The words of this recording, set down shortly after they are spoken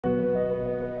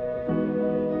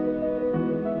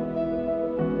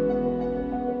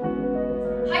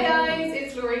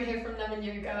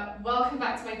and yoga. Welcome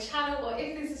back to my channel, or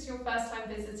if this is your first time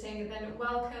visiting, then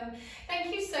welcome.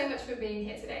 Thank you so much for being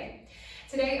here today.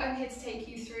 Today I'm here to take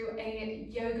you through a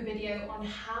yoga video on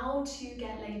how to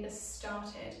get labour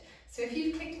started. So if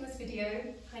you've clicked on this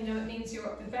video, I know it means you're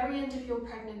at the very end of your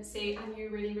pregnancy and you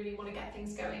really want to get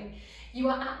things going. You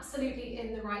are absolutely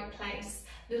in the right place.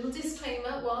 Little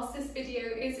disclaimer, whilst this video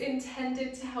is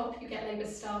intended to help you get labour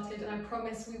started, and I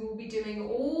promise we will be doing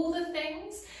all the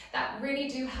things that really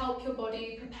do help your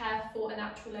body prepare for a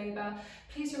natural labour,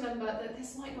 please remember that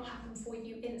this might not happen for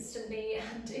you instantly,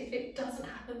 and if it doesn't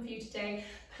happen for you today,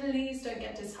 please don't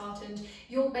get disheartened.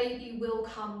 Your baby will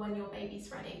come when your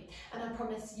baby's ready, and I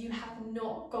promise you have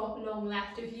not got long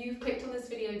left. If you've clicked on this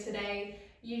video today,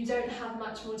 you don't have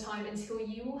much more time until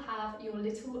you will have your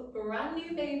little brand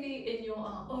new baby in your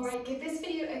arms. Alright, give this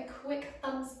video a quick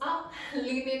thumbs up,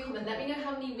 leave me a comment, let me know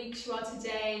how many weeks you are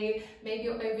today, maybe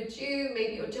you're overdue,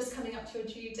 maybe you're just coming up to your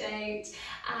due date,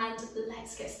 and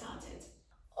let's get started.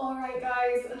 Alright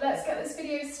guys, let's get this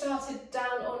video started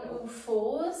down on all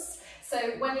fours. So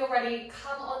when you're ready,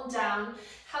 come on down,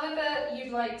 however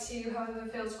you'd like to, however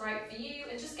feels right for you,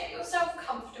 and just get yourself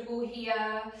comfortable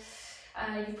here.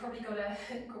 You've probably got a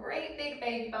great big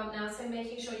baby bump now, so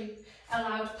making sure you've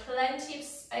allowed plenty of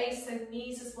space, so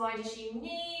knees as wide as you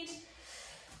need.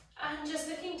 And just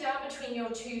looking down between your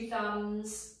two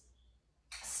thumbs,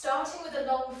 starting with a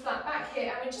long flat back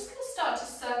here, and we're just going to start to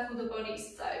circle the body,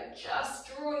 so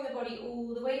just drawing the body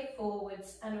all the way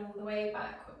forwards and all the way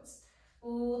backwards,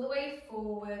 all the way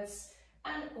forwards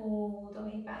and all the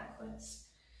way backwards.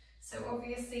 So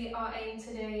obviously our aim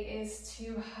today is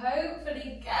to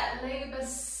hopefully get labour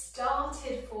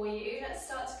started for you. Let's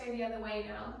start to go the other way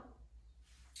now.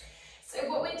 So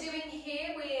what we're doing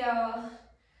here, we are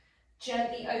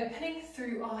gently opening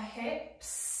through our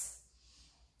hips.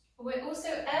 We're also,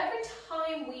 every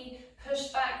time we push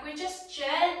back, we're just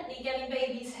gently getting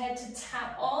baby's head to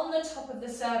tap on the top of the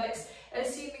cervix,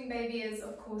 assuming baby is,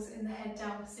 of course, in the head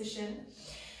down position.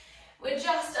 We're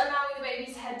just allowing the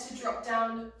baby's head to drop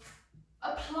down.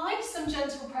 Apply some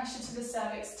gentle pressure to the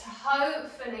cervix to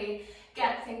hopefully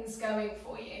get things going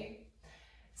for you.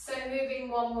 So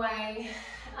moving one way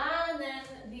and then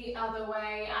the other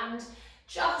way, and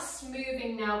just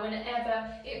moving now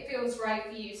whenever it feels right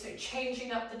for you. So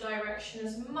changing up the direction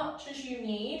as much as you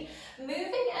need,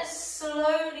 moving as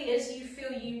slowly as you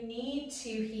feel you need to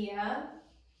here.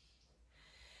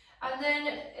 And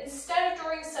then instead of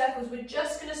drawing circles, we're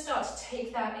just going to start to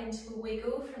take that into a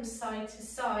wiggle from side to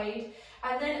side,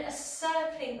 and then a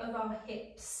circling of our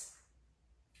hips.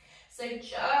 So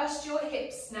just your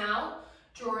hips now,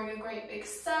 drawing a great big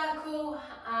circle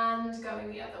and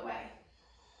going the other way.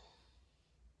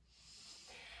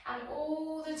 And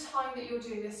all the time that you're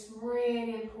doing this,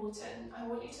 really important, I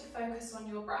want you to focus on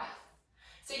your breath.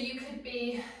 So you could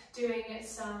be doing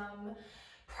some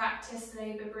practice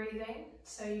labour breathing.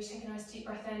 So you take a nice deep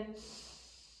breath in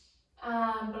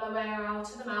and blow air out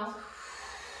of the mouth.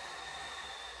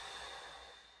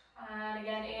 And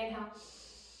again, inhale.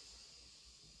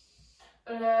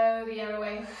 Blow the air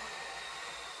away.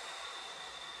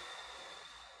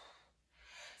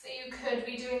 So you could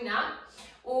be doing that,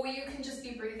 or you can just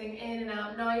be breathing in and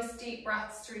out, nice deep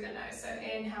breaths through the nose. So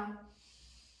inhale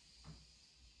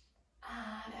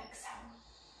and exhale.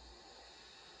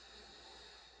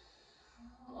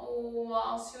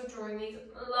 Whilst you're drawing these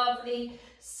lovely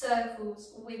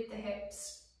circles with the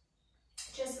hips,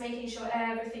 just making sure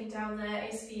everything down there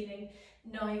is feeling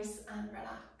nice and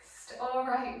relaxed. All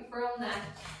right, from there,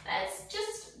 let's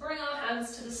just bring our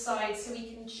hands to the side so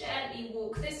we can gently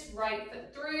walk this right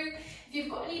foot through. If you've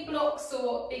got any blocks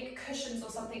or big cushions or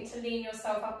something to lean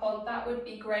yourself up on, that would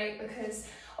be great, because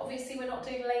obviously we're not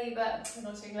doing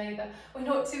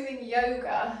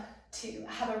yoga to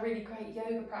have a really great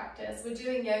yoga practice. We're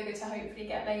doing yoga to hopefully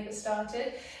get labour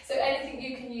started. So anything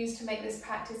you can use to make this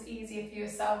practice easier for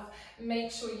yourself,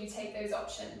 make sure you take those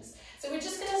options. So we're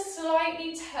just going to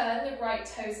slightly turn the right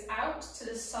toes out to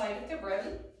the side of the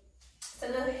room. So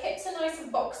the hips are nice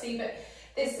and boxy, but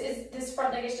this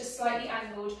front leg is just slightly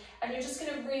angled, and you're just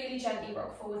going to really gently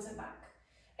rock forwards and back.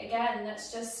 Again,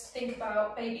 let's just think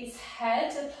about baby's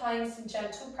head, applying some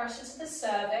gentle pressure to the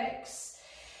cervix.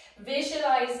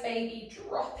 Visualize baby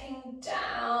dropping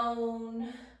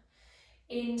down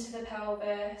into the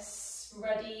pelvis,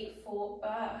 ready for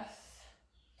birth.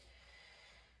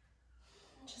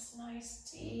 Just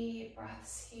nice deep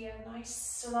breaths here, nice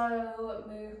slow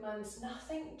movements,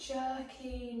 nothing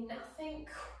jerky, nothing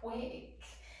quick.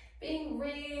 Being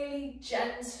really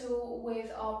gentle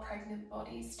with our pregnant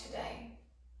bodies today.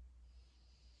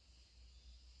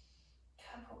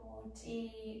 Couple more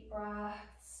deep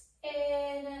breaths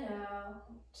In and out.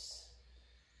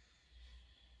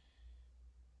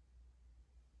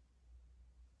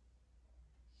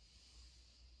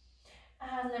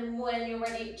 And then when you're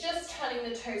ready, just turning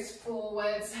the toes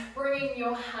forwards, bringing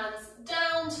your hands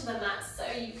down to the mat so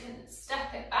you can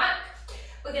step it back.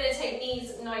 We're going to take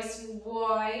knees nice and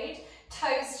wide,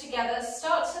 toes together,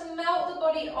 start to melt the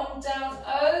body on down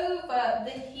over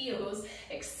the heels.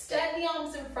 Extend the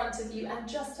arms in front of you and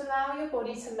just allow your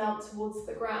body to melt towards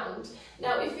the ground.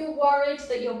 Now, if you're worried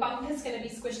that your bump is going to be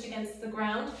squished against the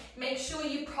ground, make sure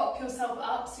you prop yourself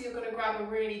up. So you're going to grab a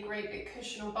really great big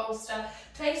cushion or bolster,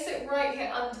 place it right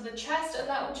here under the chest, and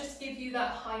that will just give you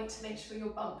that height to make sure your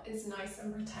bump is nice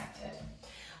and protected.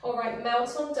 All right,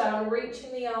 melt on down,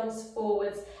 reaching the arms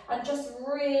forwards, and just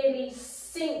really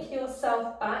sink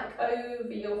yourself back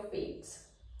over your feet.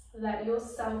 Let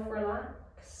yourself relax.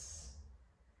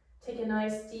 Take a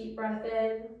nice deep breath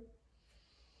in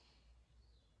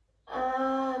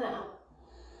and out.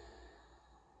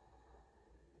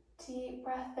 Deep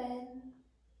breath in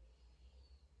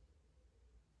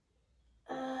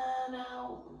and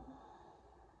out.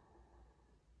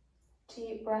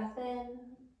 Deep breath in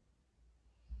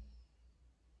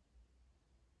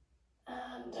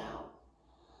and out.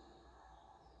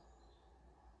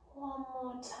 One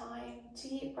more time,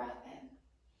 deep breath in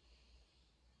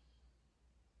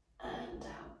and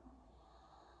out.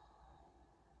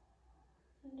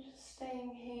 And just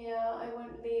staying here, I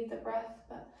won't lead the breath,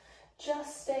 but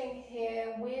just staying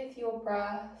here with your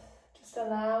breath, just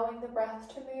allowing the breath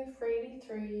to move freely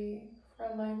through you for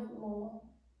a moment more.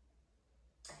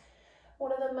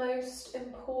 One of the most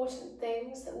important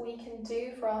things that we can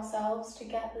do for ourselves to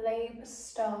get labour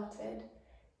started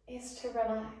is to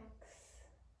relax.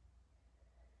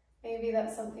 Maybe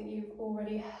that's something you've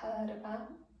already heard about.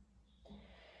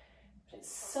 But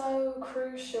it's so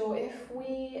crucial. If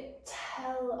we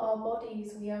tell our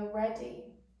bodies we are ready,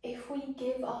 if we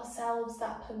give ourselves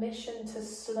that permission to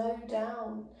slow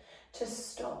down, to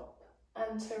stop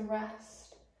and to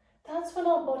rest, that's when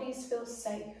our bodies feel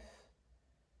safe.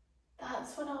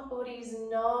 That's when our bodies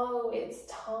know it's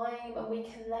time and we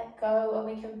can let go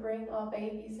and we can bring our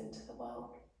babies into the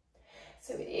world.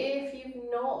 So if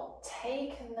you've not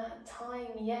taken that time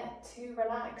yet to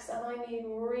relax, and I mean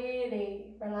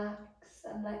really relax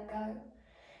and let go,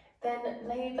 then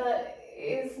labour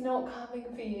is not coming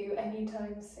for you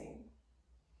anytime soon.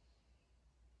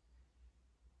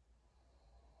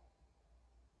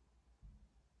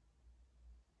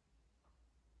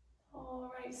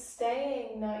 Alright,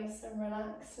 staying nice and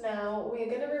relaxed now. We're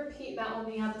going to repeat that on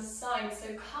the other side. So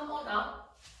come on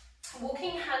up,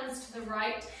 walking hands to the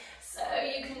right, so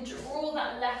you can draw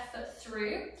that left foot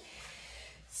through.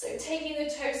 So taking the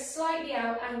toes slightly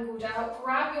out, angled out,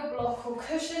 grab your block or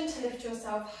cushion to lift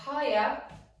yourself higher.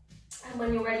 And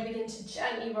when you're ready, begin to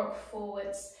gently rock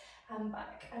forwards and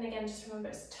back. And again, just remember,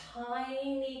 it's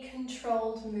tiny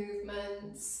controlled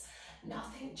movements,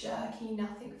 nothing jerky,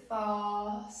 nothing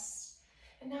fast.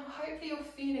 And now hopefully you're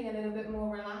feeling a little bit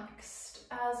more relaxed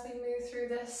as we move through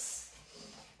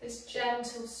this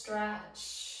gentle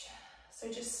stretch.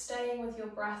 So just staying with your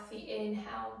breath, the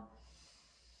inhale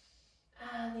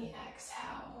and the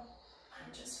exhale,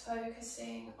 and just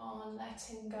focusing on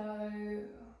letting go.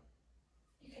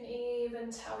 You can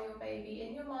even tell your baby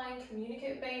in your mind,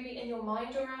 communicate with baby in your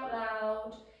mind or out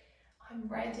loud, I'm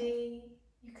ready,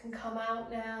 you can come out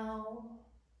now.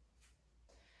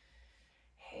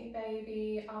 Hey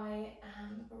baby, I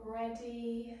am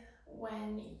ready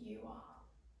when you are.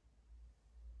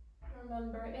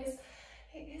 Remember, it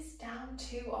is down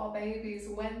to our babies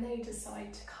when they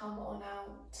decide to come on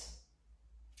out.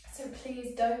 So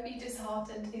please don't be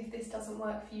disheartened if this doesn't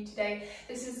work for you today.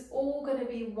 This is all going to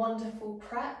be wonderful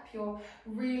prep. You're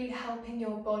really helping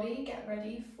your body get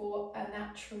ready for a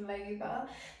natural labour.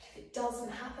 If it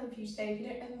doesn't happen for you today, if you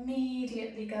don't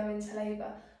immediately go into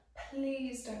labour,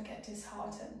 please don't get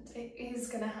disheartened. It is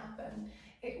going to happen.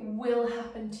 It will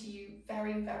happen to you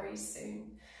very, very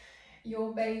soon.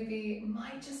 Your baby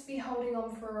might just be holding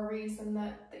on for a reason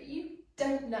that you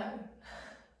don't know.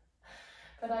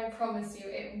 But I promise you,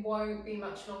 it won't be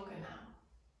much longer now.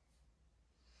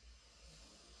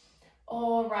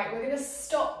 All right, we're going to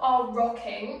stop our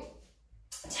rocking,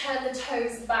 turn the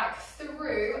toes back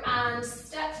through and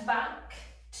step back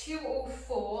to all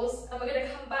fours, and we're going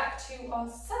to come back to our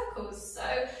circles.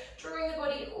 So drawing the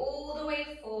body all the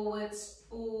way forwards,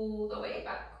 all the way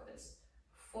backwards,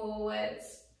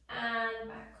 forwards and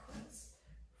backwards,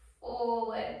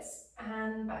 forwards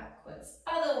and backwards,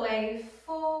 other way,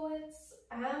 forwards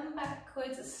and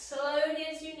backwards, as slowly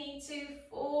as you need to,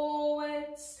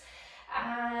 forwards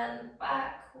and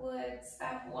backwards,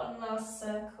 and one last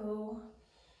circle.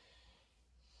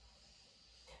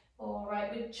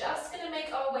 we're just going to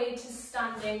make our way to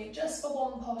standing just for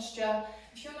one posture.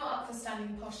 If you're not up for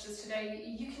standing postures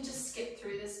today, you can just skip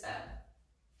through this bit.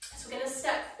 So we're going to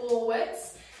step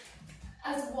forwards,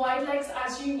 as wide legs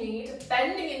as you need,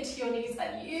 bending into your knees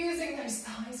and using those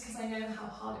thighs, because I know how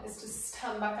hard it is to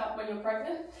stand back up when you're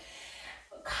pregnant.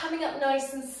 Coming up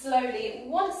nice and slowly.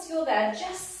 Once you're there,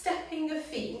 just stepping your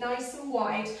feet nice and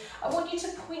wide. I want you to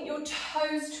point your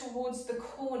toes towards the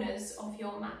corners of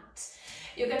your mat.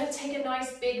 You're going to take a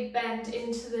nice big bend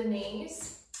into the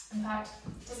knees. In fact,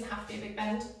 it doesn't have to be a big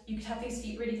bend. You could have these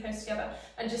feet really close together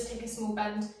and just take a small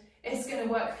bend. It's going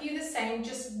to work for you the same.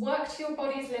 Just work to your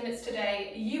body's limits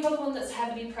today. You are the one that's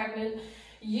heavily pregnant.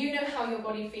 You know how your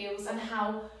body feels and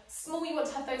how small you want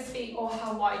to have those feet or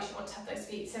how wide you want to have those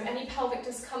feet. So any pelvic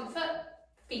discomfort,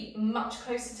 feet much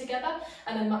closer together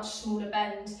and a much smaller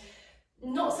bend.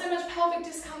 Not so much pelvic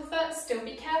discomfort, still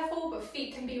be careful, but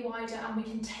feet can be wider and we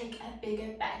can take a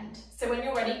bigger bend. So when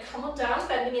you're ready, come on down,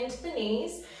 bending into the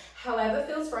knees, however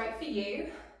feels right for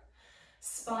you.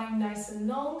 Spine nice and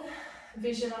long,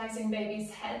 visualizing baby's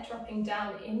head dropping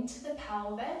down into the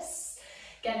pelvis.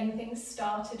 Getting things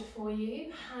started for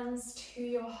you, hands to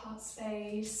your heart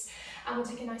space, and we'll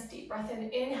take a nice deep breath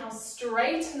in. Inhale,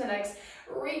 straighten the legs,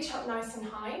 reach up nice and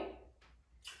high.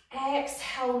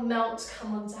 Exhale, melt,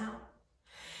 come on down.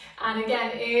 And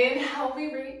again, inhale,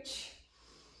 we reach.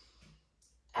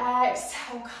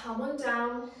 Exhale, come on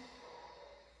down.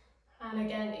 And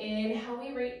again, inhale,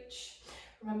 we reach.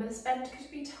 Remember, this bend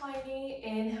could be tiny.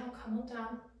 Inhale, come on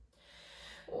down.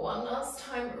 One last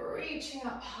time, reaching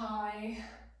up high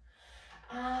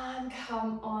and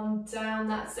come on down.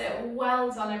 That's it.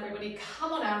 Well done, everybody.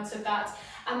 Come on out of that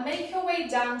and make your way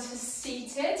down to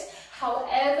seated,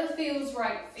 however feels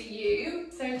right for you.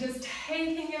 So just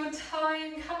taking your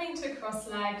time, coming to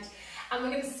cross-legged, and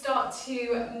we're going to start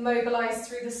to mobilize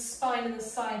through the spine and the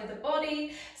side of the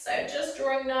body. So just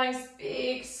drawing nice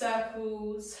big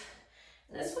circles.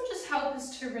 This will just help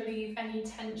us to relieve any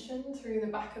tension through the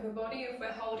back of the body if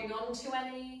we're holding on to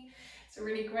any. It's a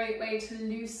really great way to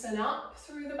loosen up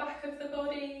through the back of the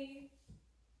body.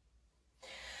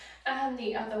 And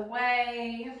the other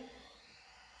way.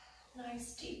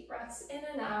 Nice deep breaths in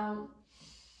and out.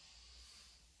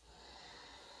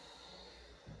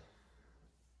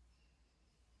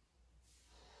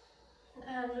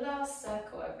 And last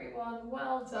circle, everyone.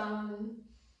 Well done.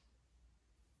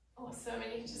 Awesome,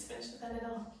 and you can just finish with a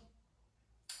little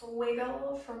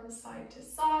wiggle from side to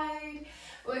side.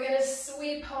 We're going to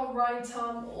sweep our right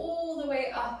arm all the way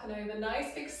up and over,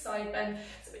 nice big side bend.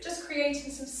 So we're just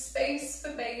creating some space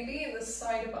for baby in the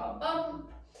side of our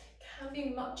bump. Can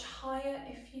be much higher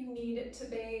if you need it to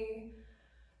be.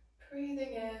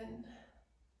 Breathing in,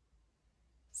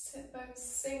 sit bones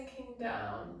sinking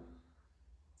down,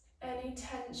 any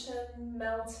tension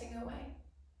melting away.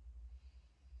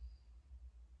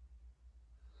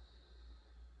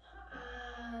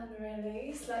 And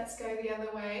release. Let's go the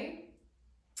other way.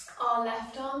 Our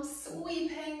left arm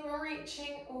sweeping,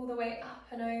 reaching all the way up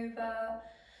and over,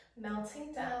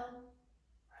 melting down,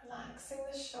 relaxing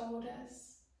the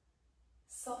shoulders,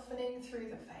 softening through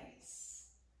the face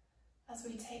as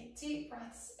we take deep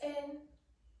breaths in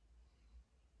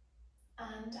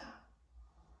and out,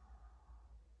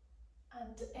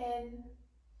 and in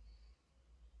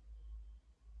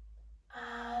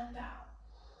and out.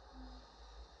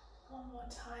 One more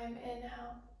time,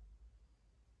 inhale.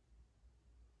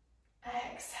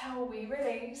 Exhale, we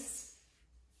release.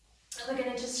 And we're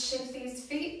going to just shift these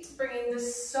feet, bringing the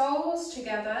soles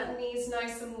together, knees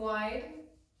nice and wide.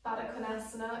 Baddha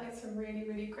Konasana, it's a really,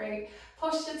 really great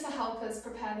posture to help us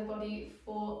prepare the body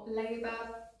for labour.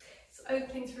 It's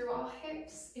opening through our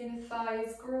hips, inner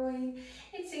thighs, groin.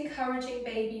 It's encouraging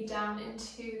baby down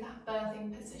into that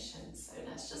birthing position. So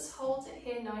let's just hold it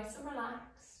here nice and relaxed.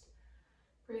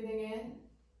 Breathing in.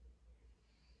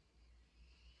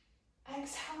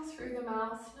 Exhale through the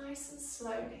mouth, nice and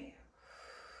slowly.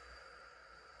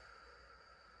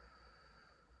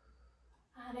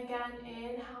 And again,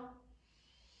 inhale.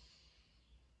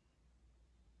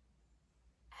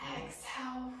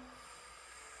 Exhale.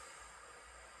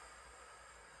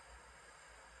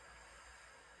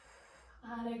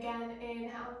 And again,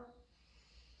 inhale.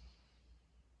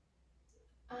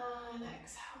 And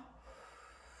exhale.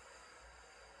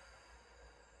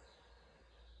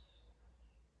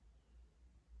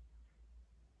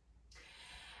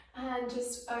 And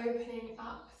just opening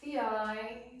up the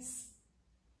eyes,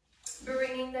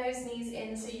 bringing those knees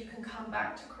in so you can come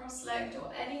back to cross-legged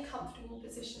or any comfortable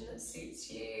position that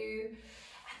suits you.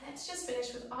 And let's just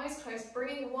finish with eyes closed,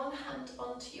 bringing one hand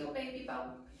onto your baby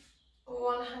bump,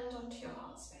 one hand onto your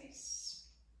heart space.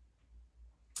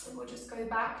 And we'll just go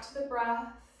back to the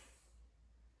breath,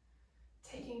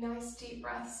 taking nice deep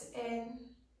breaths in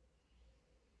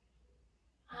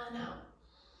and out.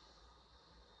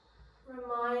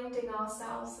 Reminding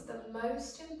ourselves that the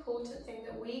most important thing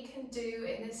that we can do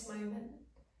in this moment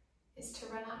is to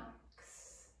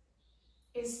relax,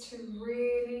 is to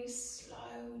really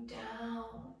slow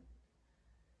down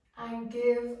and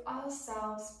give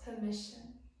ourselves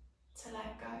permission to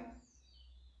let go.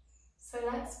 So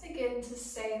let's begin to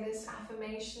say this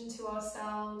affirmation to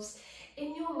ourselves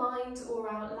in your mind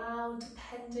or out loud,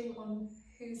 depending on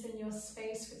who's in your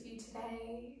space with you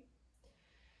today.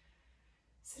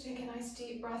 So take a nice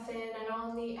deep breath in, and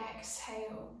on the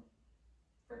exhale,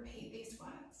 repeat these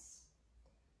words.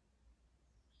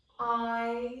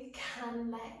 I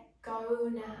can let go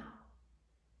now.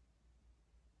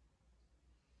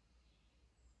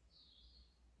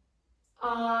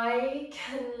 I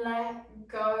can let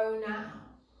go now.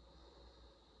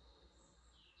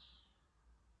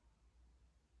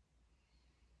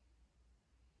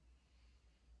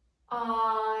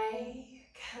 I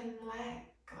can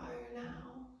let go now.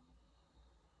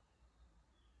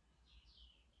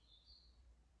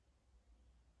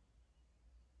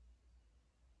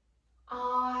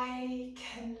 I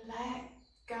can let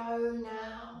go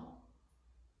now.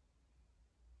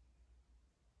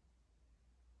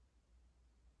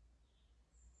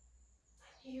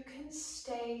 And you can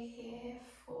stay here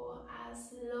for as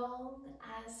long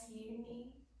as you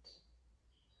need.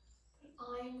 But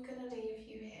I'm going to leave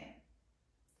you here.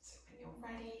 So when you're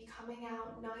ready, coming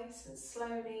out nice and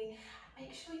slowly, and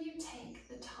make sure you take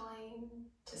the time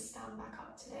to stand back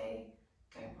up today.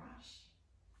 Don't rush.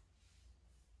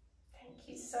 Thank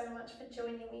you so much for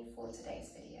joining me for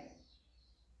today's video.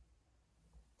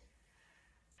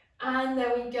 And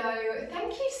there we go.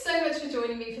 Thank you so much for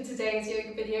joining me for today's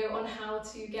yoga video on how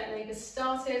to get labour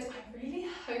started. I really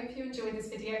hope you enjoyed this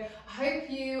video. I hope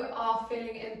you are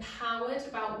feeling empowered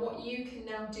about what you can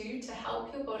now do to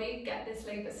help your body get this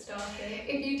labour started.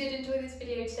 If you did enjoy this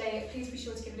video today, please be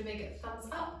sure to give it a big thumbs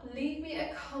up. Leave me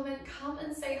a comment, come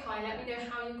and say hi. Let me know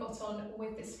how you got on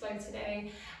with this flow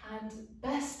today. And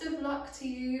best of luck to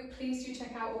you. Please do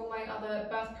check out all my other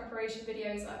birth preparation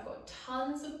videos. I've got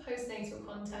tons of postnatal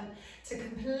content to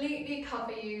completely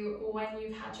cover you when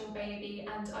you've had your baby,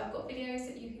 and I've got videos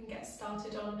that you can get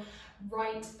started on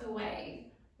right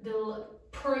away. Little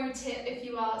pro tip if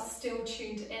you are still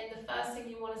tuned in, the first thing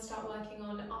you want to start working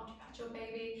on after you've had your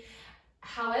baby,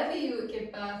 however you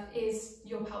give birth, is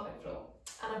your pelvic floor.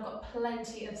 And I've got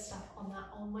plenty of stuff on that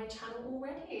on my channel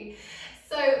already.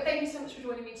 So thank you so much for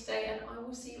joining me today, and I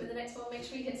will see you in the next one. Make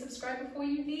sure you hit subscribe before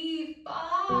you leave.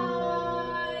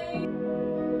 Bye!